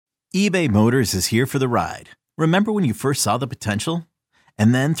eBay Motors is here for the ride. Remember when you first saw the potential?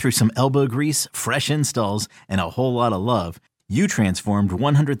 And then through some elbow grease, fresh installs, and a whole lot of love, you transformed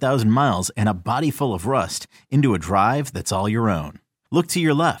 100,000 miles and a body full of rust into a drive that's all your own. Look to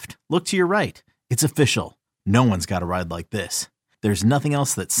your left. Look to your right. It's official. No one's got a ride like this. There's nothing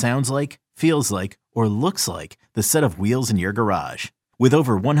else that sounds like, feels like, or looks like the set of wheels in your garage. With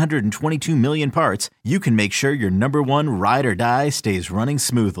over 122 million parts, you can make sure your number one ride or die stays running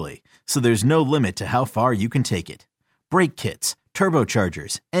smoothly. So there's no limit to how far you can take it. Brake kits,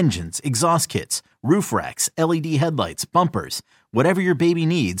 turbochargers, engines, exhaust kits, roof racks, LED headlights, bumpers, whatever your baby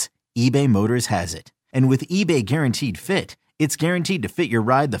needs, eBay Motors has it. And with eBay Guaranteed Fit, it's guaranteed to fit your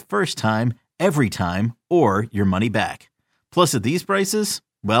ride the first time, every time, or your money back. Plus at these prices,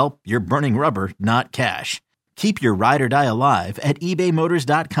 well, you're burning rubber, not cash. Keep your ride or die alive at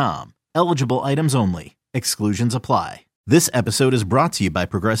ebaymotors.com. Eligible items only. Exclusions apply. This episode is brought to you by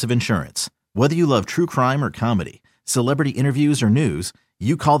Progressive Insurance. Whether you love true crime or comedy, celebrity interviews or news,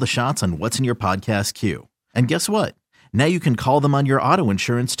 you call the shots on what's in your podcast queue. And guess what? Now you can call them on your auto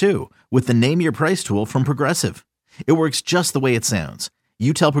insurance too with the Name Your Price tool from Progressive. It works just the way it sounds.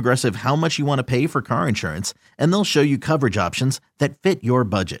 You tell Progressive how much you want to pay for car insurance, and they'll show you coverage options that fit your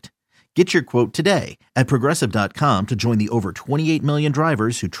budget. Get your quote today at Progressive.com to join the over 28 million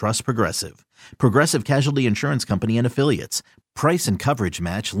drivers who trust Progressive. Progressive Casualty Insurance Company and Affiliates. Price and coverage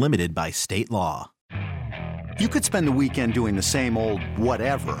match limited by state law. You could spend the weekend doing the same old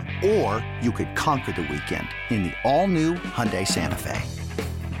whatever, or you could conquer the weekend in the all-new Hyundai Santa Fe.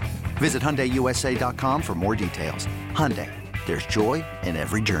 Visit HyundaiUSA.com for more details. Hyundai, there's joy in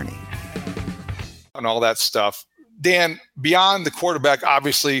every journey. And all that stuff. Dan, beyond the quarterback,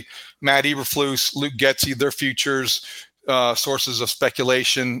 obviously, Matt Eberflus, Luke Getsy, their futures, sources of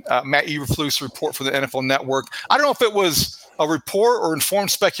speculation. Matt Eberflus report for the NFL Network. I don't know if it was a report or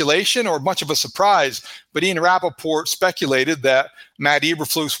informed speculation or much of a surprise, but Ian Rappaport speculated that Matt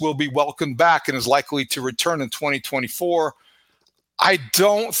Eberflus will be welcomed back and is likely to return in 2024. I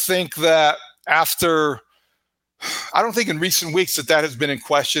don't think in recent weeks that has been in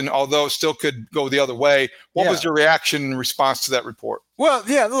question, although it still could go the other way. What was your reaction in response to that report? Well,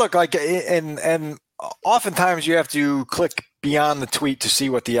 yeah, look, and oftentimes you have to click beyond the tweet to see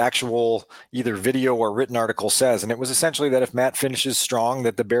what the actual either video or written article says. And it was essentially that if Matt finishes strong,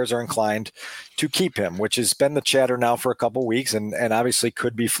 that the Bears are inclined to keep him, which has been the chatter now for a couple of weeks and obviously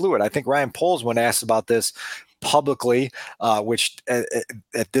could be fluid. I think Ryan Poles, when asked about this publicly, which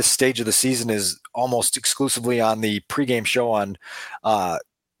at this stage of the season is almost exclusively on the pregame show on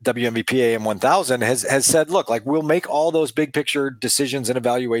WMVP AM 1000, has said, look, like, we'll make all those big picture decisions and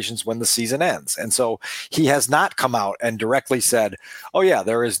evaluations when the season ends. And so he has not come out and directly said, oh yeah,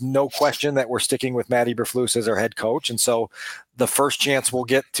 there is no question that we're sticking with Matt Eberflus as our head coach. And so the first chance we'll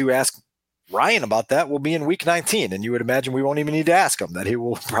get to ask Ryan about that will be in week 19. And you would imagine we won't even need to ask him, that he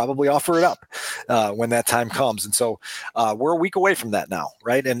will probably offer it up when that time comes. And so we're a week away from that now,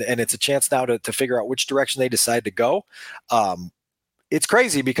 right? And it's a chance now to figure out which direction they decide to go. It's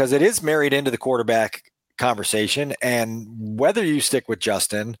crazy because it is married into the quarterback conversation, and whether you stick with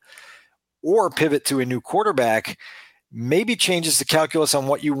Justin or pivot to a new quarterback maybe changes the calculus on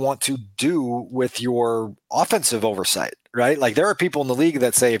what you want to do with your offensive oversight, right? Like, there are people in the league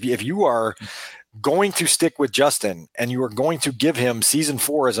that say if you are going to stick with Justin and you are going to give him season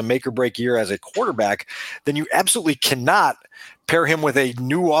 4 as a make or break year as a quarterback, then you absolutely cannot pair him with a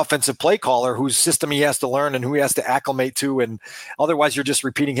new offensive play caller whose system he has to learn and who he has to acclimate to. And otherwise you're just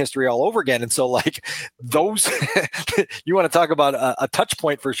repeating history all over again. And so, like, those, you want to talk about a touch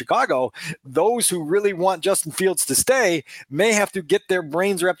point for Chicago, those who really want Justin Fields to stay may have to get their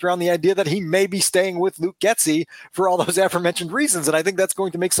brains wrapped around the idea that he may be staying with Luke Getsy for all those aforementioned reasons. And I think that's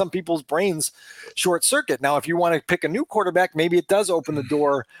going to make some people's brains short circuit. Now, if you want to pick a new quarterback, maybe it does open the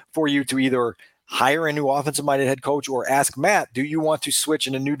door for you to either hire a new offensive-minded head coach or ask Matt, do you want to switch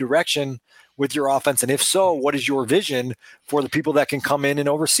in a new direction with your offense? And if so, what is your vision for the people that can come in and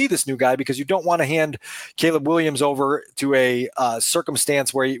oversee this new guy? Because you don't want to hand Caleb Williams over to a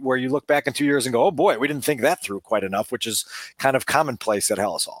circumstance where you look back in 2 years and go, oh boy, we didn't think that through quite enough, which is kind of commonplace at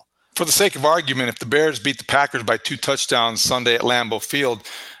Hellisall. For the sake of argument, if the Bears beat the Packers by 2 touchdowns Sunday at Lambeau Field,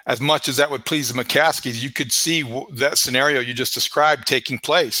 as much as that would please the McCaskies, you could see that scenario you just described taking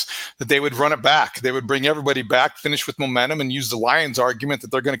place, that they would run it back. They would bring everybody back, finish with momentum, and use the Lions argument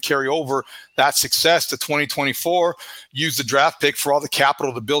that they're going to carry over that success to 2024, use the draft pick for all the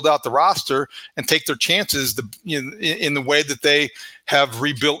capital to build out the roster, and take their chances in the way that they have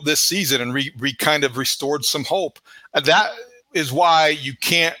rebuilt this season and kind of restored some hope. That is why you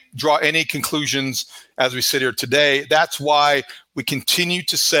can't draw any conclusions as we sit here today. That's why we continue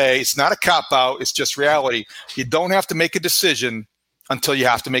to say it's not a cop-out, it's just reality. You don't have to make a decision until you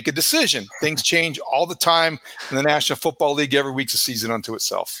have to make a decision. Things change all the time in the National Football League. Every week's a season unto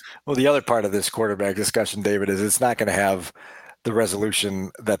itself. Well, the other part of this quarterback discussion, David, is it's not going to have the resolution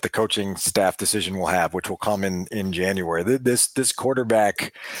that the coaching staff decision will have, which will come in January. This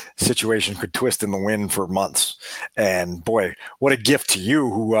quarterback situation could twist in the wind for months. And boy, what a gift to you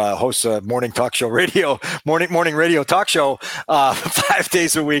who hosts a morning radio talk show 5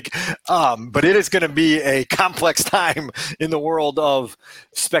 days a week. But it is going to be a complex time in the world of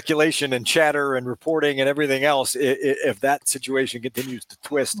speculation and chatter and reporting and everything else if that situation continues to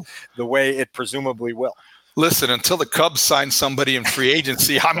twist the way it presumably will. Listen, until the Cubs sign somebody in free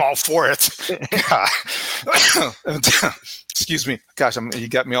agency, I'm all for it. Excuse me. Gosh, you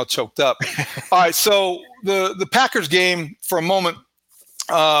got me all choked up. All right, so the Packers game for a moment.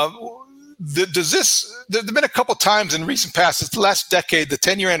 There've been a couple times in recent past, it's the last decade, the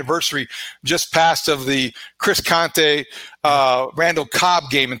 10-year anniversary just passed of the Chris Conte, Randall Cobb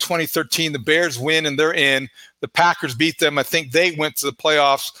game in 2013. The Bears win and they're in. The Packers beat them. I think they went to the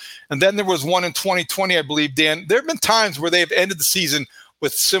playoffs. And then there was one in 2020, I believe, Dan. There have been times where they have ended the season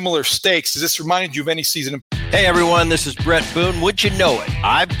with similar stakes. Does this remind you of any season? Hey, everyone, this is Brett Boone. Would you know it?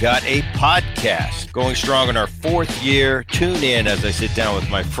 I've got a podcast going strong in our 4th year. Tune in as I sit down with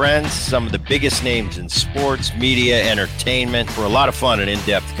my friends, some of the biggest names in sports, media, entertainment, for a lot of fun and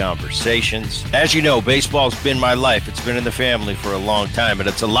in-depth conversations. As you know, baseball's been my life. It's been in the family for a long time, but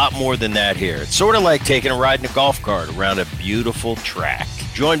it's a lot more than that here. It's sort of like taking a ride in a golf cart around a beautiful track.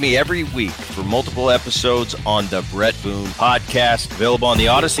 Join me every week for multiple episodes on the Brett Boone Podcast, available on the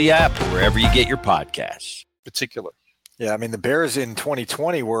Odyssey app or wherever you get your podcasts. Particular. Yeah, I mean, the Bears in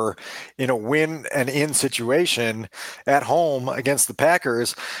 2020 were in a win and in situation at home against the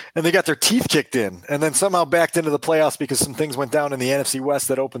Packers, and they got their teeth kicked in and then somehow backed into the playoffs because some things went down in the NFC West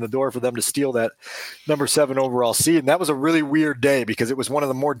that opened the door for them to steal that number 7 overall seed. And that was a really weird day because it was one of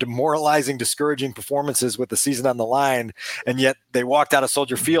the more demoralizing, discouraging performances with the season on the line. And yet they walked out of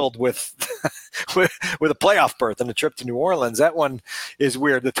Soldier Field with with a playoff berth and a trip to New Orleans. That one is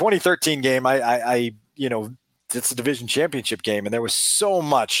weird. The 2013 game, I it's a division championship game, and there was so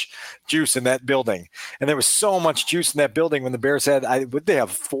much juice in that building. And there was so much juice in that building when the Bears had, would they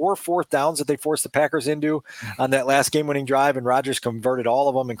have 4 fourth downs that they forced the Packers into on that last game-winning drive, and Rodgers converted all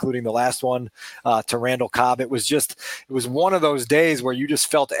of them, including the last one to Randall Cobb. It was one of those days where you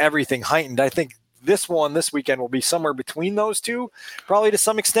just felt everything heightened. I think this weekend will be somewhere between those two, probably to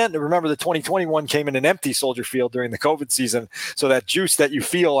some extent. And remember, the 2021 came in an empty Soldier Field during the COVID season, so that juice that you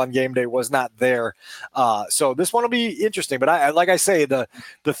feel on game day was not there. So this one will be interesting. But like I say, the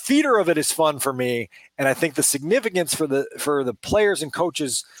theater of it is fun for me, and I think the significance for the players and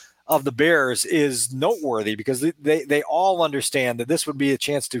coaches of the Bears is noteworthy because they all understand that this would be a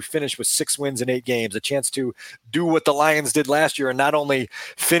chance to finish with 6 wins in 8 games, a chance to do what the Lions did last year and not only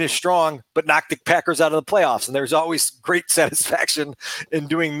finish strong, but knock the Packers out of the playoffs. And there's always great satisfaction in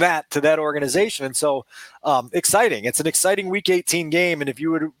doing that to that organization. And so exciting. It's an exciting Week 18 game. And if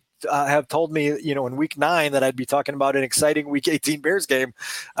you would have told me, in Week 9 that I'd be talking about an exciting Week 18 Bears game,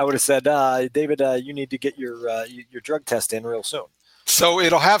 I would have said, David, you need to get your drug test in real soon. So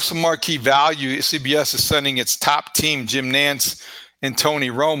it'll have some marquee value. CBS is sending its top team, Jim Nantz and Tony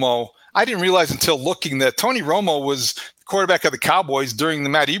Romo. I didn't realize until looking that Tony Romo was the quarterback of the Cowboys during the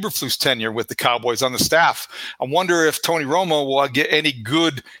Matt Eberflus tenure with the Cowboys on the staff. I wonder if Tony Romo will get any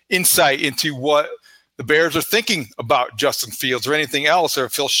good insight into what the Bears are thinking about Justin Fields or anything else, or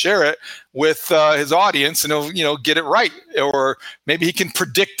if he'll share it with his audience and he'll get it right, or maybe he can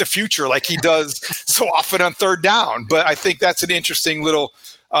predict the future like he does so often on third down. But I think that's an interesting little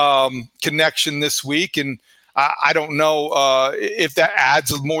connection this week, and I don't know if that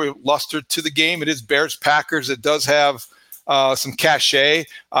adds more luster to the game. It is Bears Packers. It does have some cachet.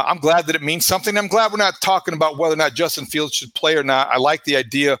 I'm glad that it means something. I'm glad we're not talking about whether or not Justin Fields should play or not. I like the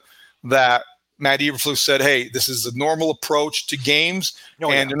idea that Matt Eberflus said, hey, this is a normal approach to games,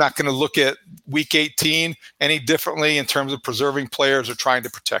 and they're not going to look at Week 18 any differently in terms of preserving players or trying to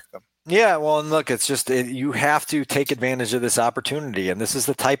protect them. Yeah, well, and look, it's just you have to take advantage of this opportunity, and this is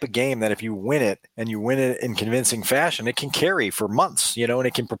the type of game that if you win it and you win it in convincing fashion, it can carry for months, and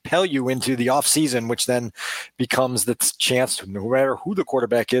it can propel you into the off season, which then becomes the chance, no matter who the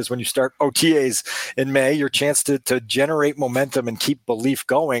quarterback is, when you start OTAs in May, your chance to generate momentum and keep belief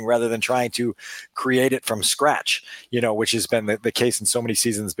going rather than trying to create it from scratch, which has been the case in so many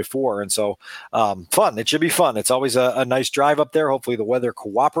seasons before. And so fun. It should be fun. It's always a nice drive up there. Hopefully the weather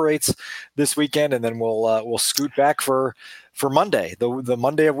cooperates this weekend, and then we'll scoot back for for Monday, the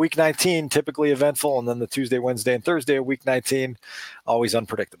Monday of week 19, typically eventful, and then the Tuesday, Wednesday, and Thursday of week 19, always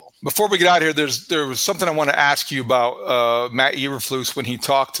unpredictable. Before we get out of here, there was something I want to ask you about Matt Eberflus when he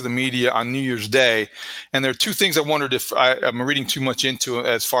talked to the media on New Year's Day. And there are two things I wondered if I'm reading too much into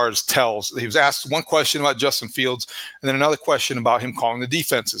as far as tells. He was asked one question about Justin Fields and then another question about him calling the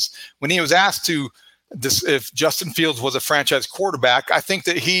defenses. When he was asked if Justin Fields was a franchise quarterback, I think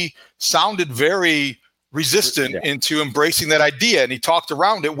that he sounded very resistant into embracing that idea. And he talked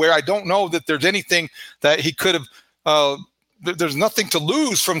around it, where I don't know that there's anything that he could have there's nothing to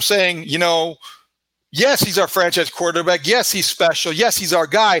lose from saying, yes, he's our franchise quarterback. Yes, he's special. Yes, he's our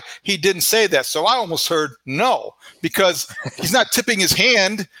guy. He didn't say that. So I almost heard no, because he's not tipping his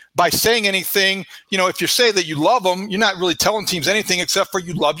hand by saying anything. If you say that you love him, you're not really telling teams anything except for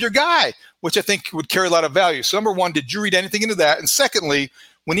you love your guy, which I think would carry a lot of value. So number one, did you read anything into that? And secondly,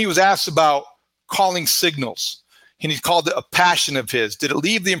 when he was asked about calling signals, and he called it a passion of his, did it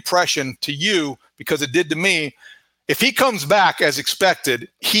leave the impression to you, because it did to me, if he comes back as expected,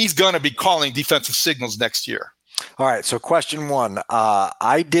 he's going to be calling defensive signals next year? All right. So question one,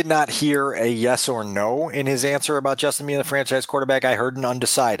 I did not hear a yes or no in his answer about Justin being the franchise quarterback. I heard an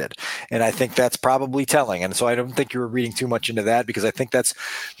undecided, and I think that's probably telling. And so I don't think you were reading too much into that, because I think that's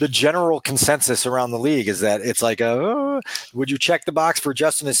the general consensus around the league, is that it's like, would you check the box for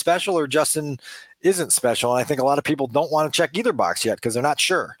Justin is special or Justin isn't special? And I think a lot of people don't want to check either box yet because they're not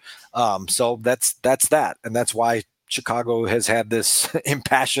sure. So that's that. And that's why Chicago has had this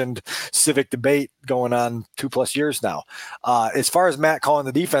impassioned civic debate going on 2+ years now. As far as Matt calling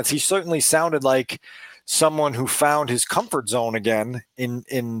the defense, he certainly sounded like someone who found his comfort zone again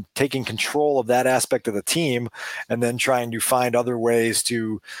in taking control of that aspect of the team, and then trying to find other ways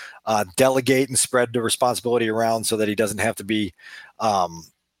to delegate and spread the responsibility around so that he doesn't have to be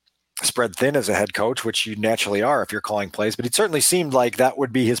spread thin as a head coach, which you naturally are if you're calling plays. But it certainly seemed like that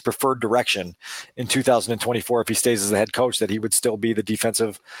would be his preferred direction in 2024 if he stays as the head coach, that he would still be the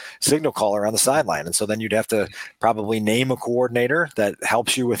defensive signal caller on the sideline. And so then you'd have to probably name a coordinator that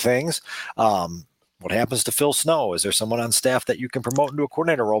helps you with things. What happens to Phil Snow? Is there someone on staff that you can promote into a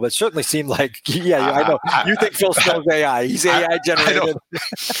coordinator role? But it certainly seemed like, I know. You think Phil Snow's AI. He's AI generated.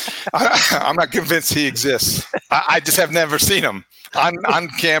 I'm not convinced he exists. I just have never seen him on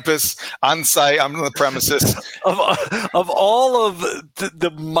campus, on site, on the premises. Of all of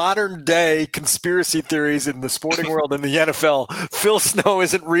the modern day conspiracy theories in the sporting world in the NFL, Phil Snow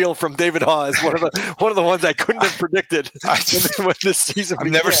isn't real from David Hawes. One of the ones I couldn't have predicted when this season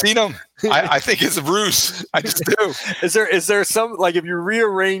began. I've never seen him. I think it's a ruse. I just do. Is there some, like, if you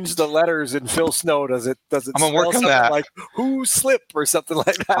rearrange the letters in Phil Snow, does it I'm gonna work on that, like who slip or something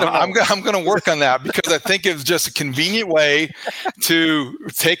like that? I'm going to work on that, because I think it's just a convenient way to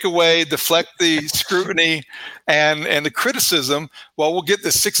take away, deflect the scrutiny and the criticism. Well, we'll get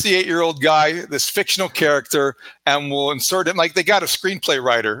this 68-year-old guy, this fictional character, and we'll insert him. Like, they got a screenplay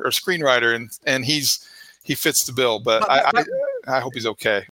writer or screenwriter, and he fits the bill. But I hope he's okay.